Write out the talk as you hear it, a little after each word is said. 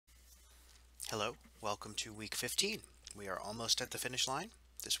Hello, welcome to week 15. We are almost at the finish line.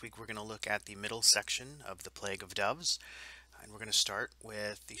 This week we're going to look at the middle section of the Plague of Doves, and we're going to start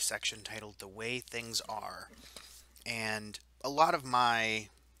with the section titled The Way Things Are. And a lot of my,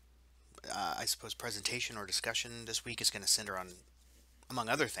 I suppose, presentation or discussion this week is going to center on, among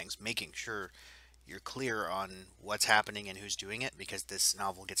other things, making sure you're clear on what's happening and who's doing it, because this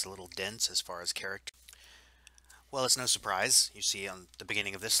novel gets a little dense as far as character. Well, it's no surprise. You see on the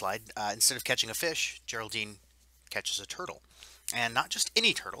beginning of this slide, instead of catching a fish, Geraldine catches a turtle. And not just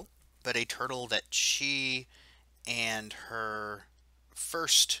any turtle, but a turtle that she and her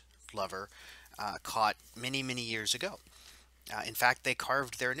first lover caught many, many years ago. In fact, they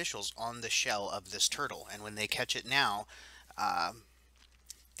carved their initials on the shell of this turtle, and when they catch it now, uh,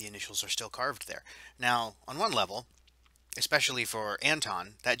 the initials are still carved there. Now, on one level, especially for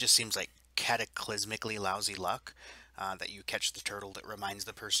Anton, that just seems like cataclysmically lousy luck, that you catch the turtle that reminds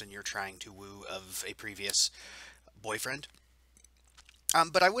the person you're trying to woo of a previous boyfriend.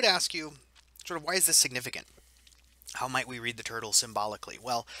 But I would ask you, sort of, why is this significant? How might we read the turtle symbolically?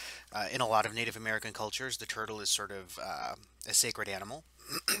 Well, in a lot of Native American cultures, the turtle is sort of a sacred animal.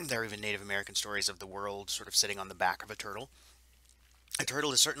 There are even Native American stories of the world sort of sitting on the back of a turtle. A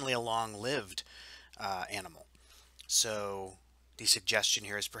turtle is certainly a long-lived animal. So the suggestion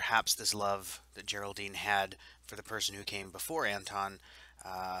here is perhaps this love that Geraldine had for the person who came before Anton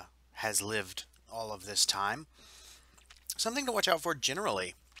has lived all of this time. Something to watch out for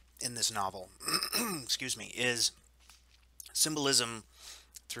generally in this novel, excuse me, is symbolism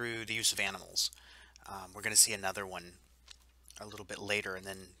through the use of animals. We're going to see another one a little bit later, and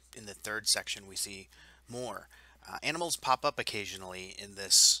then in the third section we see more. Animals pop up occasionally in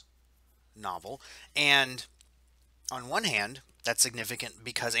this novel, and on one hand, that's significant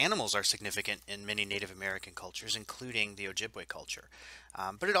because animals are significant in many Native American cultures, including the Ojibwe culture.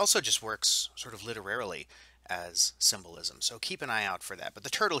 But it also just works sort of literarily as symbolism, so keep an eye out for that. But the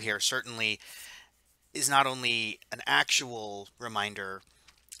turtle here certainly is not only an actual reminder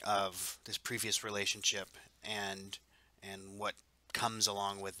of this previous relationship and what comes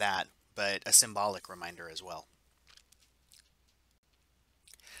along with that, but a symbolic reminder as well.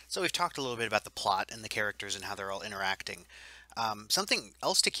 So we've talked a little bit about the plot and the characters and how they're all interacting. Something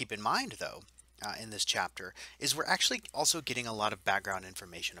else to keep in mind, though, in this chapter is we're actually also getting a lot of background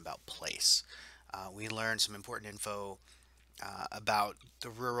information about place. We learn some important info about the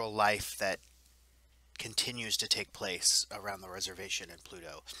rural life that continues to take place around the reservation in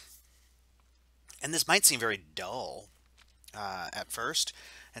Pluto. And this might seem very dull at first,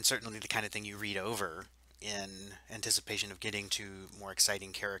 and certainly the kind of thing you read over in anticipation of getting to more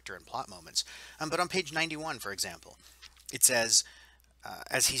exciting character and plot moments. But on page 91, for example, it says,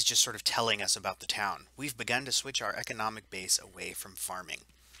 as he's just sort of telling us about the town, we've begun to switch our economic base away from farming.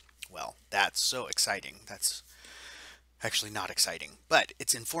 Well, that's so exciting. That's actually not exciting, but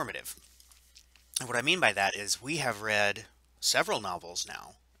it's informative. And what I mean by that is we have read several novels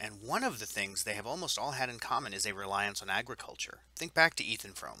now, and one of the things they have almost all had in common is a reliance on agriculture. Think back to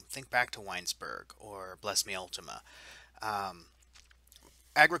Ethan Frome, think back to Weinsberg, or Bless Me Ultima.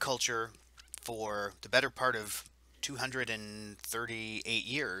 Agriculture, for the better part of 238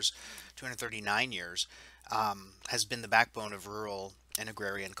 years, 239 years, has been the backbone of rural and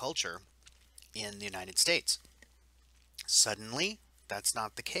agrarian culture in the United States. Suddenly, that's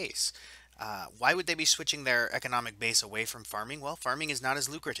not the case. Why would they be switching their economic base away from farming? Well, farming is not as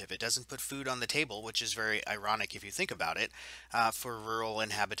lucrative. It doesn't put food on the table, which is very ironic if you think about it, for rural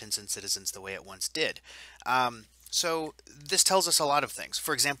inhabitants and citizens the way it once did. So this tells us a lot of things.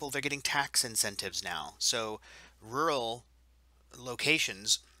 For example, they're getting tax incentives now. So rural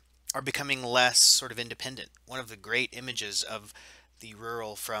locations are becoming less sort of independent. One of the great images of the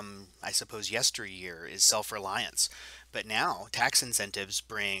rural from, I suppose, yesteryear is self-reliance. But now tax incentives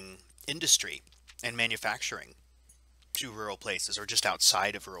bring industry and manufacturing to rural places or just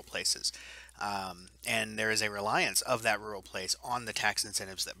outside of rural places. And there is a reliance of that rural place on the tax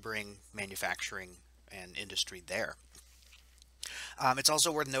incentives that bring manufacturing and industry there. It's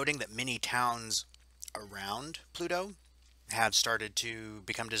also worth noting that many towns around Pluto have started to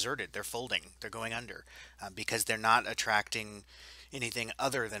become deserted. They're folding, they're going under, because they're not attracting anything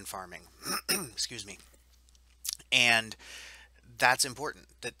other than farming. Excuse me. And that's important,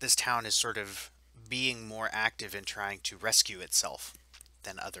 that this town is sort of being more active in trying to rescue itself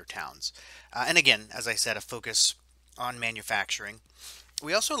than other towns. And again, as I said, a focus on manufacturing.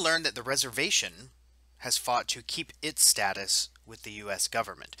 We also learned that the reservation has fought to keep its status with the U.S.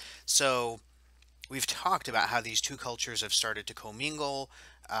 government. So we've talked about how these two cultures have started to commingle.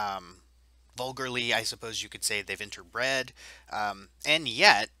 Vulgarly, I suppose you could say they've interbred. And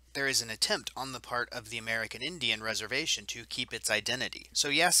yet, there is an attempt on the part of the American Indian reservation to keep its identity. So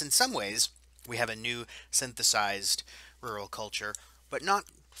yes, in some ways, we have a new synthesized rural culture, but not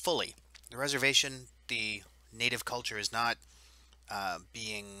fully. The reservation, the native culture is not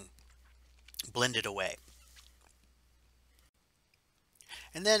being blended away.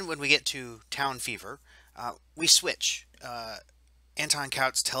 And then when we get to town fever, we switch. Anton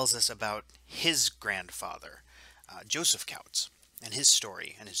Kautz tells us about his grandfather, Joseph Kautz, and his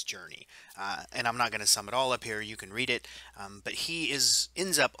story and his journey. And I'm not going to sum it all up here. You can read it. But he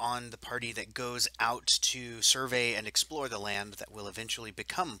ends up on the party that goes out to survey and explore the land that will eventually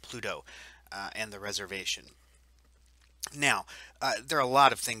become Pluto and the reservation. Now, there are a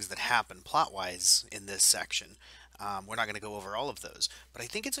lot of things that happen plot-wise in this section. We're not going to go over all of those, but I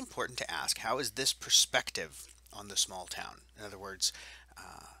think it's important to ask, how is this perspective on the small town? In other words,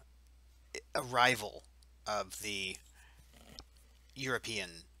 arrival of the European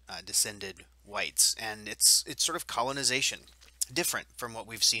descended whites, and it's sort of colonization, different from what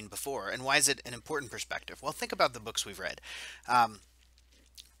we've seen before. And why is it an important perspective? Well, think about the books we've read.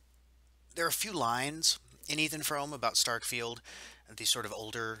 There are a few lines in Ethan Frome about Starkfield, these sort of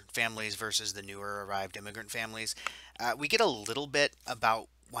older families versus the newer arrived immigrant families. We get a little bit about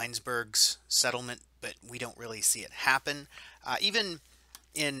Weinsberg's settlement, but we don't really see it happen. Even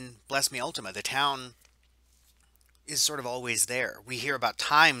in Bless Me Ultima, the town is sort of always there. We hear about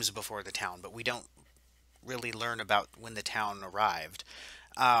times before the town, but we don't really learn about when the town arrived.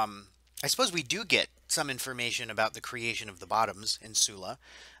 I suppose we do get some information about the creation of the bottoms in Sula.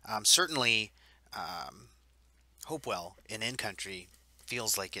 Certainly, Hopewell in In Country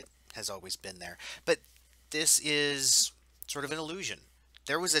feels like it has always been there. But this is sort of an illusion.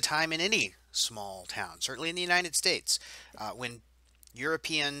 There was a time in any small town, certainly in the United States, when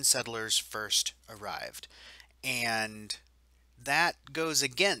European settlers first arrived. And that goes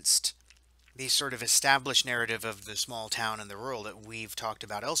against the sort of established narrative of the small town and the rural that we've talked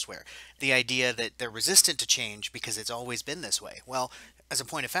about elsewhere. The idea that they're resistant to change because it's always been this way. Well, as a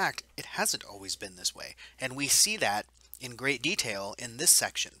point of fact, it hasn't always been this way. And we see that in great detail in this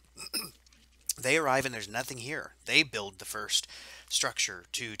section. They arrive and there's nothing here. They build the first structure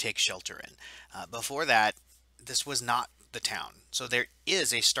to take shelter in. Before that, this was not the town. So there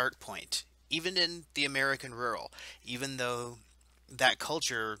is a start point, even in the American rural, even though that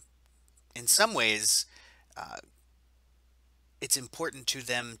culture, in some ways, it's important to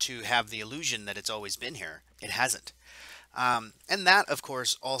them to have the illusion that it's always been here. It hasn't. And that, of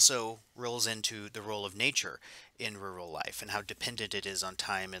course, also rolls into the role of nature in rural life and how dependent it is on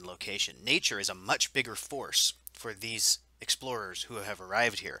time and location. Nature is a much bigger force for these explorers who have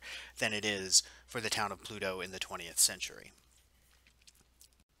arrived here than it is for the town of Pluto in the 20th century.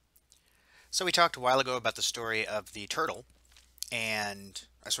 So we talked a while ago about the story of the turtle, and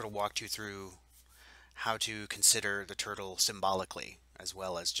I sort of walked you through how to consider the turtle symbolically, as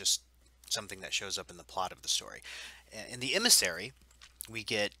well as just something that shows up in the plot of the story. In the emissary, we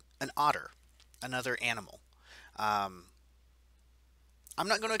get an otter, another animal. I'm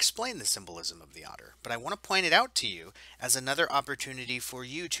not going to explain the symbolism of the otter, but I want to point it out to you as another opportunity for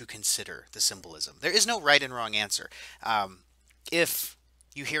you to consider the symbolism. There is no right and wrong answer. If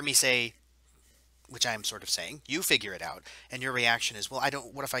you hear me say, which I'm sort of saying, you figure it out, and your reaction is, well,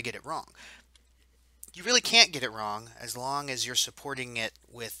 what if I get it wrong? You really can't get it wrong as long as you're supporting it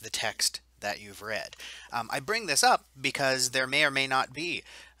with the text that you've read. I bring this up because there may or may not be,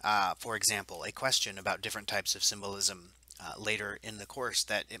 for example, a question about different types of symbolism later in the course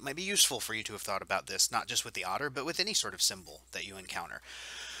that it might be useful for you to have thought about this, not just with the otter, but with any sort of symbol that you encounter.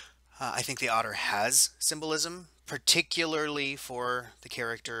 I think the otter has symbolism, particularly for the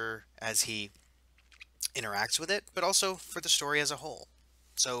character as he interacts with it, but also for the story as a whole.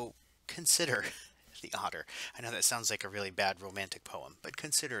 So consider the otter. I know that sounds like a really bad romantic poem, but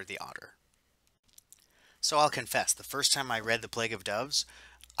consider the otter. So I'll confess, the first time I read The Plague of Doves,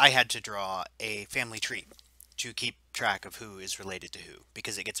 I had to draw a family tree to keep track of who is related to who,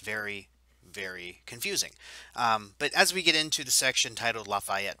 because it gets very, very confusing. But as we get into the section titled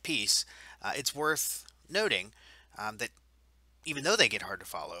Lafayette Peace, it's worth noting that even though they get hard to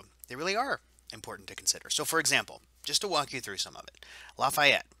follow, they really are important to consider. So for example, just to walk you through some of it,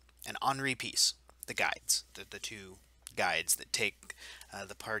 Lafayette and Henri Peace, the guides, the two guides that take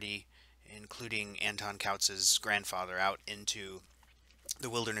the party, including Anton Kautz's grandfather, out into the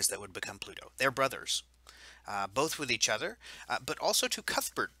wilderness that would become Pluto. They're brothers, both with each other, but also to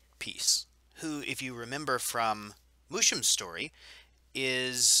Cuthbert Peace, who, if you remember from Musham's story,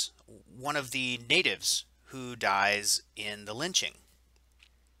 is one of the natives who dies in the lynching.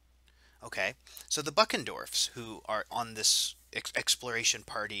 Okay, so the Buckendorfs, who are on this exploration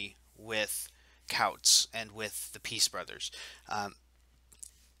party with Couts and with the Peace Brothers, um,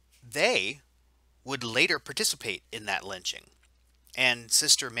 they would later participate in that lynching. And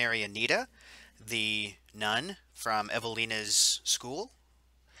Sister Mary Anita, the nun from Evelina's school,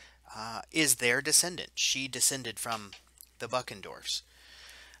 is their descendant. She descended from the Buckendorfs.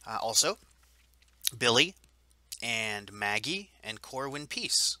 Also, Billy and Maggie and Corwin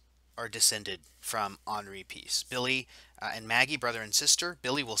Peace are descended from Henri Peace. Billy and Maggie, brother and sister.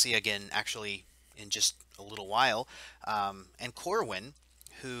 Billy we'll see again actually in just a little while. And Corwin,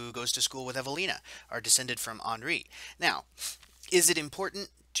 who goes to school with Evelina, are descended from Henri. Now, is it important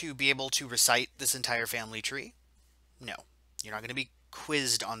to be able to recite this entire family tree? No. You're not going to be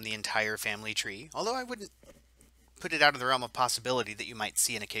quizzed on the entire family tree, although I wouldn't put it out of the realm of possibility that you might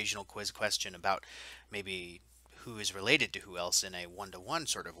see an occasional quiz question about maybe who is related to who else in a one-to-one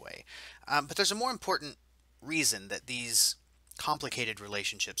sort of way. But there's a more important reason that these complicated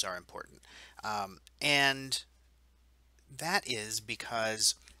relationships are important. And that is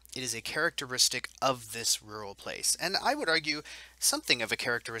because it is a characteristic of this rural place. And I would argue something of a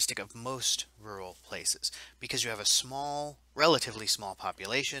characteristic of most rural places, because you have a small, relatively small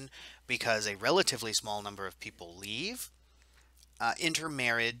population, because a relatively small number of people leave,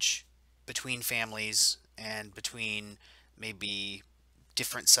 intermarriage between families and between maybe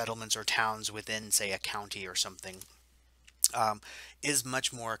different settlements or towns within, say, a county or something, is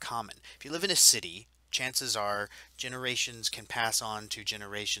much more common. If you live in a city, chances are generations can pass on to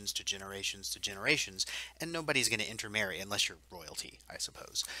generations to generations to generations, and nobody's going to intermarry unless you're royalty, I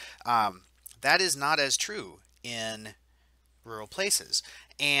suppose. That is not as true in rural places.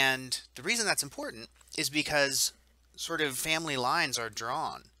 And the reason that's important is because sort of family lines are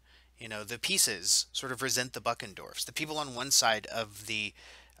drawn. You know, the Pieces sort of resent the Buckendorfs. The people on one side of the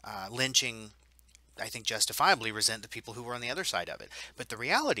lynching, I think justifiably resent the people who were on the other side of it. But the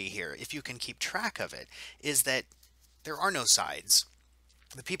reality here, if you can keep track of it, is that there are no sides.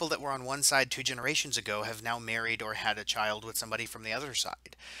 The people that were on one side 2 generations ago have now married or had a child with somebody from the other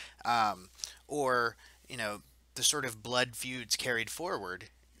side. Or, you know, the sort of blood feuds carried forward,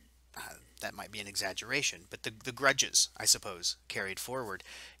 that might be an exaggeration, but the grudges, I suppose, carried forward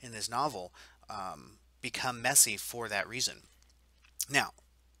in this novel become messy for that reason. Now,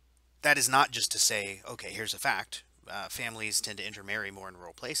 that is not just to say, okay, here's a fact. Families tend to intermarry more in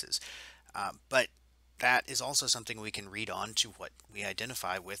rural places. But that is also something we can read on to what we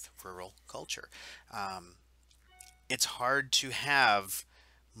identify with rural culture. It's hard to have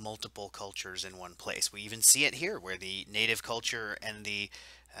multiple cultures in one place. We even see it here where the native culture and the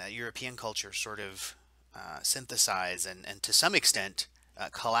European culture sort of synthesize and to some extent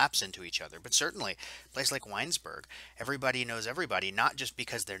collapse into each other. But certainly, a place like Weinsberg, everybody knows everybody, not just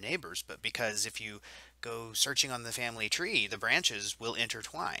because they're neighbors, but because if you go searching on the family tree, the branches will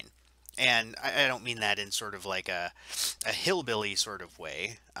intertwine. And I don't mean that in sort of like a hillbilly sort of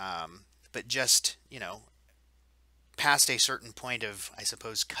way, but just, you know, past a certain point of, I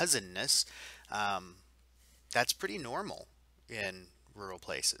suppose, cousinness, that's pretty normal in rural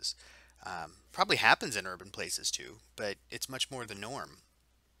places. Probably happens in urban places too, but it's much more the norm.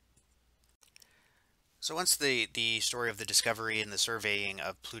 So once the story of the discovery and the surveying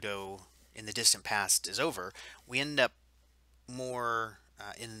of Pluto in the distant past is over, we end up more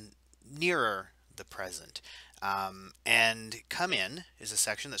in nearer the present. And Come In is a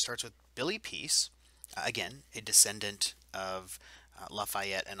section that starts with Billy Peace, again, a descendant of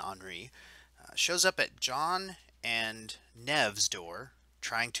Lafayette and Henri, shows up at John and Nev's door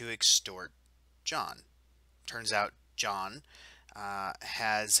trying to extort John. Turns out John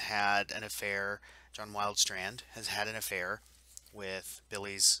has had an affair, John Wildstrand has had an affair with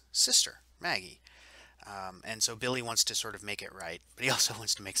Billy's sister, Maggie. And so Billy wants to sort of make it right, but he also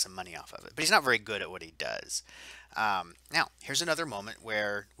wants to make some money off of it. But he's not very good at what he does. Now, here's another moment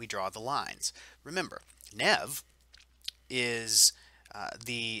where we draw the lines. Remember, Nev is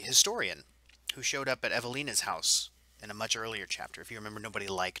the historian who showed up at Evelina's house in a much earlier chapter. If you remember, nobody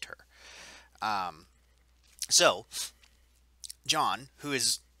liked her. So, John, who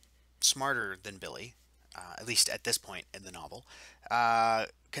is smarter than Billy, at least at this point in the novel,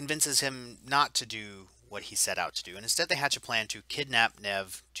 convinces him not to do what he set out to do, and instead they hatch a plan to kidnap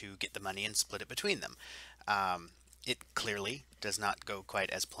Nev to get the money and split it between them. It clearly does not go quite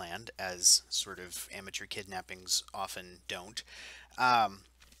as planned, as sort of amateur kidnappings often don't.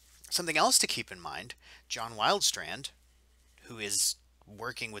 Something else to keep in mind, John Wildstrand, who is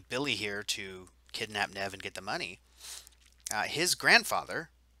working with Billy here to kidnap Nev and get the money, his grandfather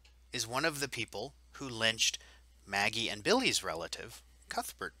is one of the people who lynched Maggie and Billy's relative,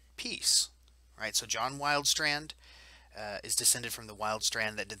 Cuthbert Peace, right? So John Wildstrand is descended from the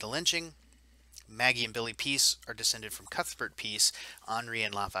Wildstrand that did the lynching. Maggie and Billy Peace are descended from Cuthbert Peace, Henri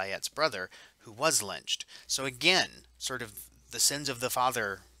and Lafayette's brother, who was lynched. So again, sort of the sins of the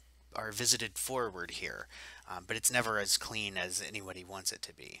father are visited forward here, but it's never as clean as anybody wants it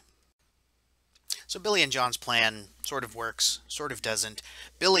to be. So Billy and John's plan sort of works, sort of doesn't.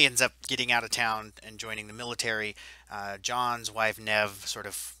 Billy ends up getting out of town and joining the military. John's wife Nev sort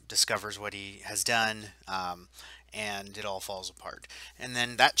of discovers what he has done, and it all falls apart. And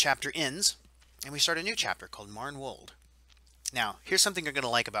then that chapter ends, and we start a new chapter called Marnwold. Now, here's something you're going to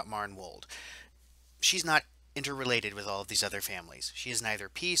like about Marnwold. She's not interrelated with all of these other families. She is neither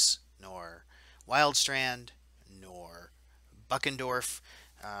Peace, nor Wildstrand, nor Buckendorf,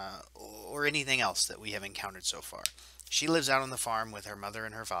 or anything else that we have encountered so far. She lives out on the farm with her mother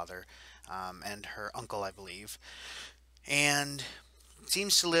and her father, and her uncle, I believe, and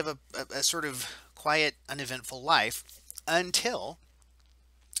seems to live a sort of quiet, uneventful life until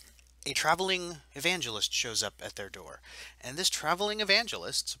a traveling evangelist shows up at their door. And this traveling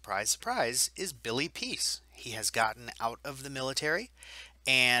evangelist, surprise, surprise, is Billy Peace. He has gotten out of the military,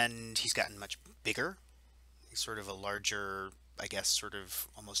 and he's gotten much bigger. He's sort of a larger, I guess, sort of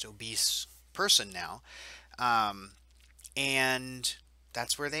almost obese person now. And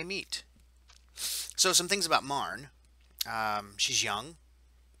that's where they meet. So some things about Marn. She's young,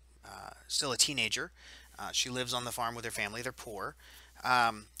 still a teenager. She lives on the farm with her family. They're poor.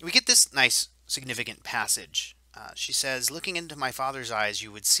 We get this nice, significant passage. She says, "Looking into my father's eyes,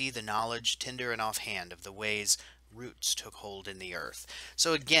 you would see the knowledge, tender and offhand, of the ways roots took hold in the earth."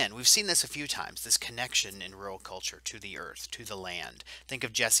 So again, we've seen this a few times, this connection in rural culture to the earth, to the land. Think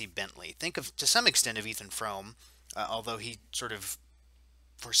of Jesse Bentley. Think of, to some extent, of Ethan Frome, although he sort of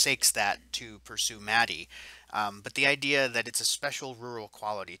forsakes that to pursue Maddie. But the idea that it's a special rural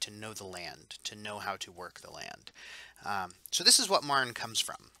quality to know the land, to know how to work the land. So this is what Marn comes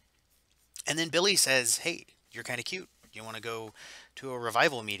from. And then Billy says, "Hey, you're kind of cute. You want to go to a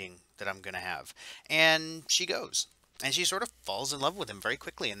revival meeting that I'm going to have?" And she goes. And she sort of falls in love with him very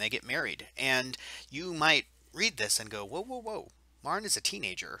quickly, and they get married. And you might read this and go, whoa, whoa, whoa. Marn is a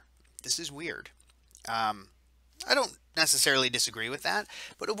teenager. This is weird. I don't necessarily disagree with that,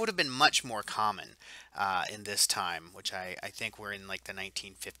 but it would have been much more common in this time, which I think we're in like the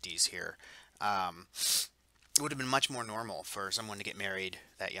 1950s here. It would have been much more normal for someone to get married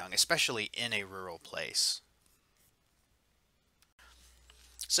that young, especially in a rural place.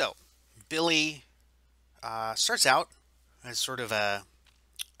 So, Billy starts out as sort of a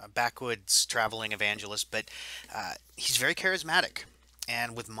backwoods traveling evangelist, but he's very charismatic.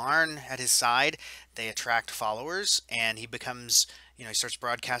 And with Marn at his side, they attract followers, and he becomes, he starts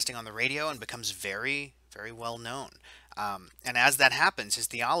broadcasting on the radio and becomes very, very well known. And as that happens, his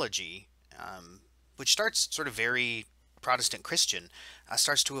theology, which starts sort of very Protestant Christian,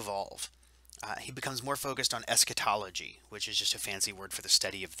 starts to evolve. He becomes more focused on eschatology, which is just a fancy word for the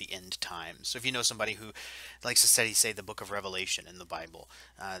study of the end times. So if you know somebody who likes to study, say, the book of Revelation in the Bible,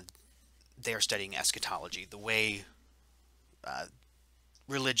 they are studying eschatology, the way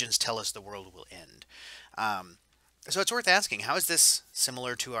religions tell us the world will end. So it's worth asking, how is this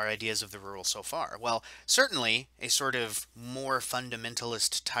similar to our ideas of the rural so far? Well, certainly a sort of more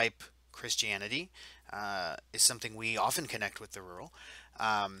fundamentalist type Christianity is something we often connect with the rural.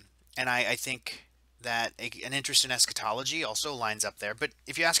 And I think that an interest in eschatology also lines up there. But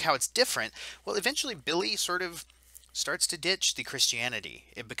if you ask how it's different, well, eventually Billy sort of starts to ditch the Christianity.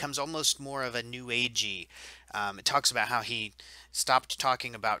 It becomes almost more of a new agey. It talks about how he stopped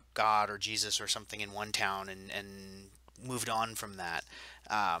talking about God or Jesus or something in one town and moved on from that.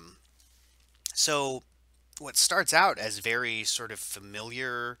 So what starts out as very sort of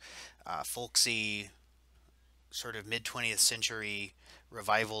familiar, folksy, sort of mid-20th century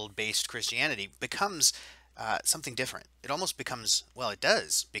revival-based Christianity becomes something different. It almost becomes, well, it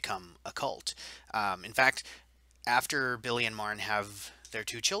does become a cult. In fact, after Billy and Marn have their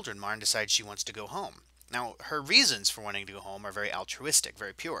 2 children, Marn decides she wants to go home. Now, her reasons for wanting to go home are very altruistic,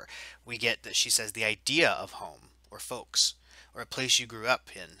 very pure. We get that she says the idea of home, or folks, or a place you grew up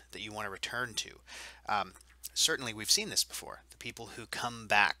in that you want to return to. Certainly, we've seen this before. The people who come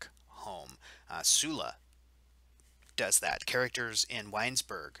back home. Sula does that. Characters in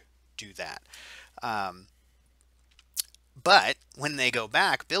Weinsberg do that. But when they go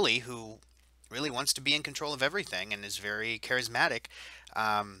back, Billy, who really wants to be in control of everything and is very charismatic,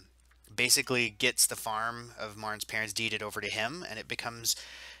 basically gets the farm of Marn's parents deeded over to him, and it becomes,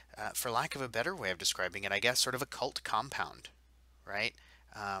 for lack of a better way of describing it, I guess, sort of a cult compound, right?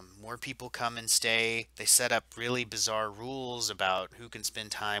 More people come and stay. They set up really bizarre rules about who can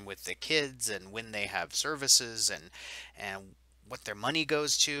spend time with the kids and when they have services and what their money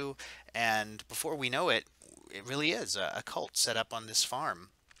goes to. And before we know it, it really is a cult set up on this farm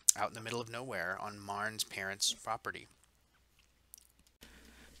out in the middle of nowhere on Marn's parents' property.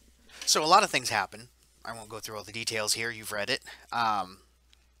 So a lot of things happen. I won't go through all the details here. You've read it.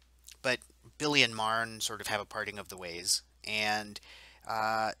 But Billy and Marn sort of have a parting of the ways, and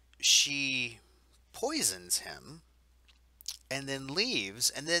she poisons him and then leaves,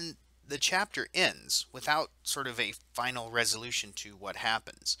 and then the chapter ends without sort of a final resolution to what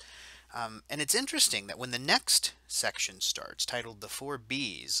happens. And it's interesting that when the next section starts, titled The Four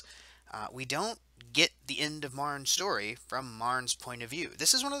Bs, we don't get the end of Marn's story from Marn's point of view.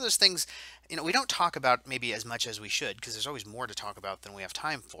 This is one of those things, we don't talk about maybe as much as we should, because there's always more to talk about than we have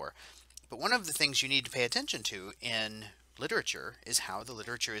time for. But one of the things you need to pay attention to in literature is how the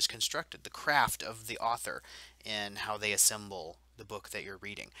literature is constructed, the craft of the author, and how they assemble the book that you're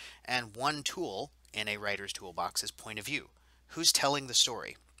reading. And one tool in a writer's toolbox is point of view. Who's telling the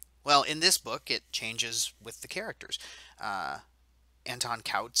story? Well, in this book, it changes with the characters. Anton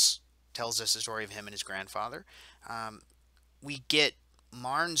Kautz tells us the story of him and his grandfather. We get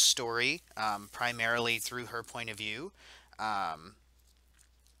Marn's story primarily through her point of view.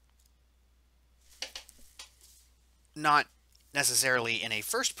 Not necessarily in a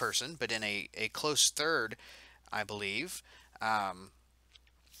first person, but in a close third, I believe.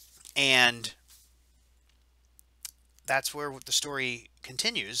 And that's where the story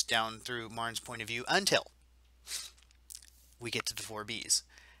continues down through Marn's point of view until we get to the four Bs.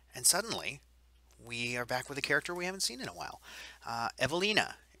 And suddenly, we are back with a character we haven't seen in a while.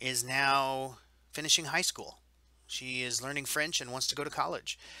 Evelina is now finishing high school. She is learning French and wants to go to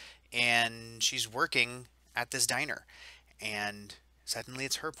college. And she's working at this diner. And suddenly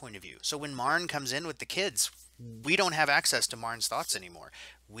it's her point of view. So when Marn comes in with the kids, we don't have access to Marn's thoughts anymore.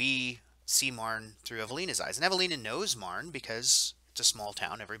 We see Marn through Evelina's eyes. And Evelina knows Marn because it's a small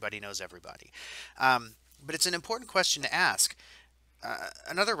town. Everybody knows everybody. But it's an important question to ask.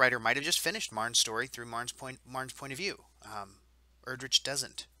 Another writer might have just finished Marn's story through Marn's point of view. Erdrich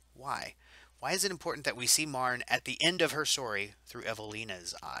doesn't. Why? Why is it important that we see Marn at the end of her story through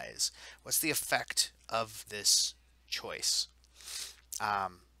Evelina's eyes? What's the effect of this choice?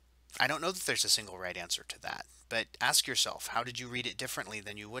 I don't know that there's a single right answer to that, but ask yourself, how did you read it differently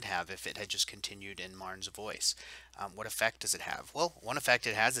than you would have if it had just continued in Marn's voice? What effect does it have? Well, one effect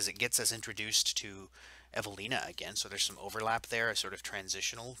it has is it gets us introduced to Evelina again, so there's some overlap there, a sort of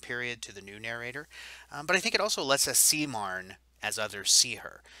transitional period to the new narrator. But I think it also lets us see Marn as others see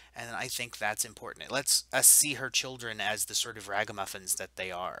her, and I think that's important. It lets us see her children as the sort of ragamuffins that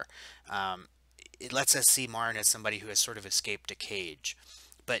they are. It lets us see Marn as somebody who has sort of escaped a cage,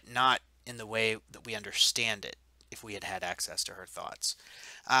 but not in the way that we understand it if we had had access to her thoughts.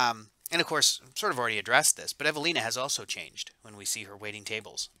 And of course, sort of already addressed this, but Evelina has also changed when we see her waiting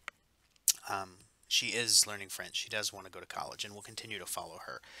tables. She is learning French. She does want to go to college, and we'll continue to follow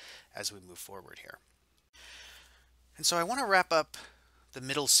her as we move forward here. And so I want to wrap up the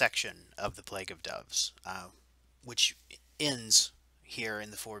middle section of The Plague of Doves, which ends here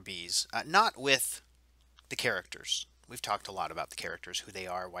in the four Bs, not with the characters. We've talked a lot about the characters, who they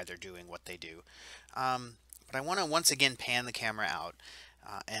are, why they're doing what they do. But I want to once again pan the camera out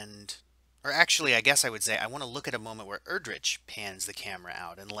or actually, I guess I would say I want to look at a moment where Erdrich pans the camera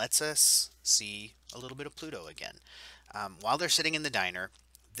out and lets us see a little bit of Pluto again. While they're sitting in the diner,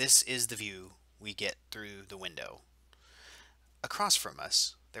 this is the view we get through the window. Across from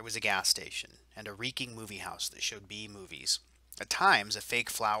us, there was a gas station and a reeking movie house that showed B movies. At times, a fake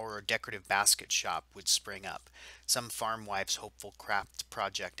flower or decorative basket shop would spring up, some farm wife's hopeful craft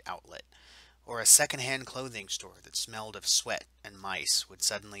project outlet, or a second-hand clothing store that smelled of sweat and mice would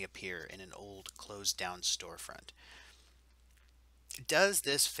suddenly appear in an old, closed-down storefront. Does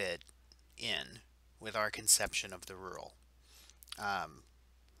this fit in with our conception of the rural?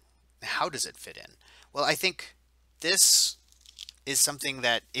 How does it fit in? Well, I think this is something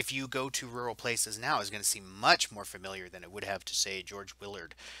that if you go to rural places now is going to seem much more familiar than it would have to, say, George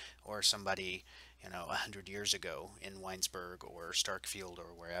Willard or somebody, 100 years ago in Weinsberg or Starkfield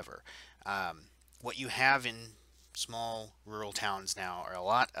or wherever. What you have in small rural towns now are a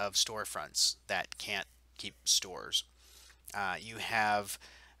lot of storefronts that can't keep stores. You have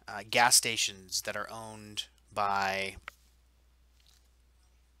gas stations that are owned by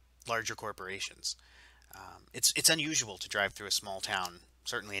larger corporations. It's unusual to drive through a small town,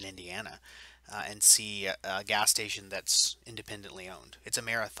 certainly in Indiana, and see a gas station that's independently owned. It's a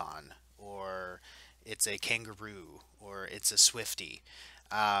Marathon, or it's a Kangaroo, or it's a Swifty.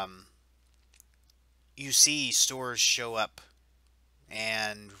 You see stores show up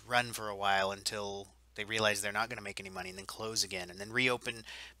and run for a while until they realize they're not going to make any money and then close again and then reopen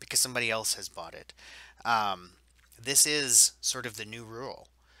because somebody else has bought it. Um, this is sort of the new rural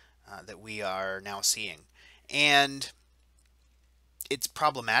that we are now seeing. And it's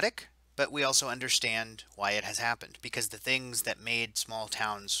problematic, but we also understand why it has happened because the things that made small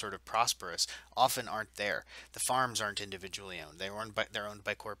towns sort of prosperous often aren't there. The farms aren't individually owned; they're owned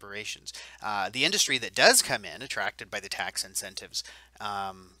by corporations. The industry that does come in, attracted by the tax incentives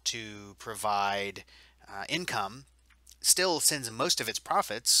to provide income, still sends most of its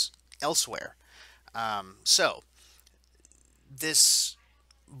profits elsewhere. So this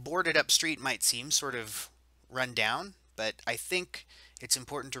boarded up street might seem sort of run down, but I think it's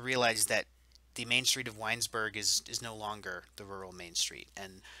important to realize that the main street of Winesburg is no longer the rural main street,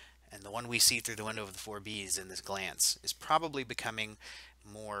 and the one we see through the window of the 4Bs in this glance is probably becoming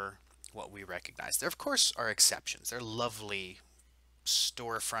more what we recognize. There, of course, are exceptions. There are lovely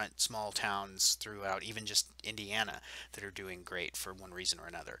storefront small towns throughout even just Indiana that are doing great for one reason or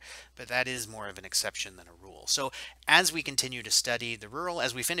another. But that is more of an exception than a rule. So as we continue to study the rural,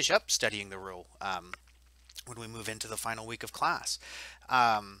 as we finish up studying the rural, when we move into the final week of class,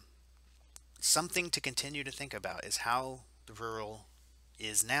 um, something to continue to think about is how the rural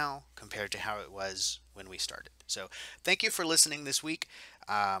is now compared to how it was when we started. So thank you for listening this week,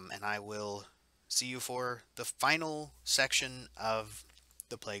 and I will see you for the final section of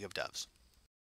the Plague of Doves.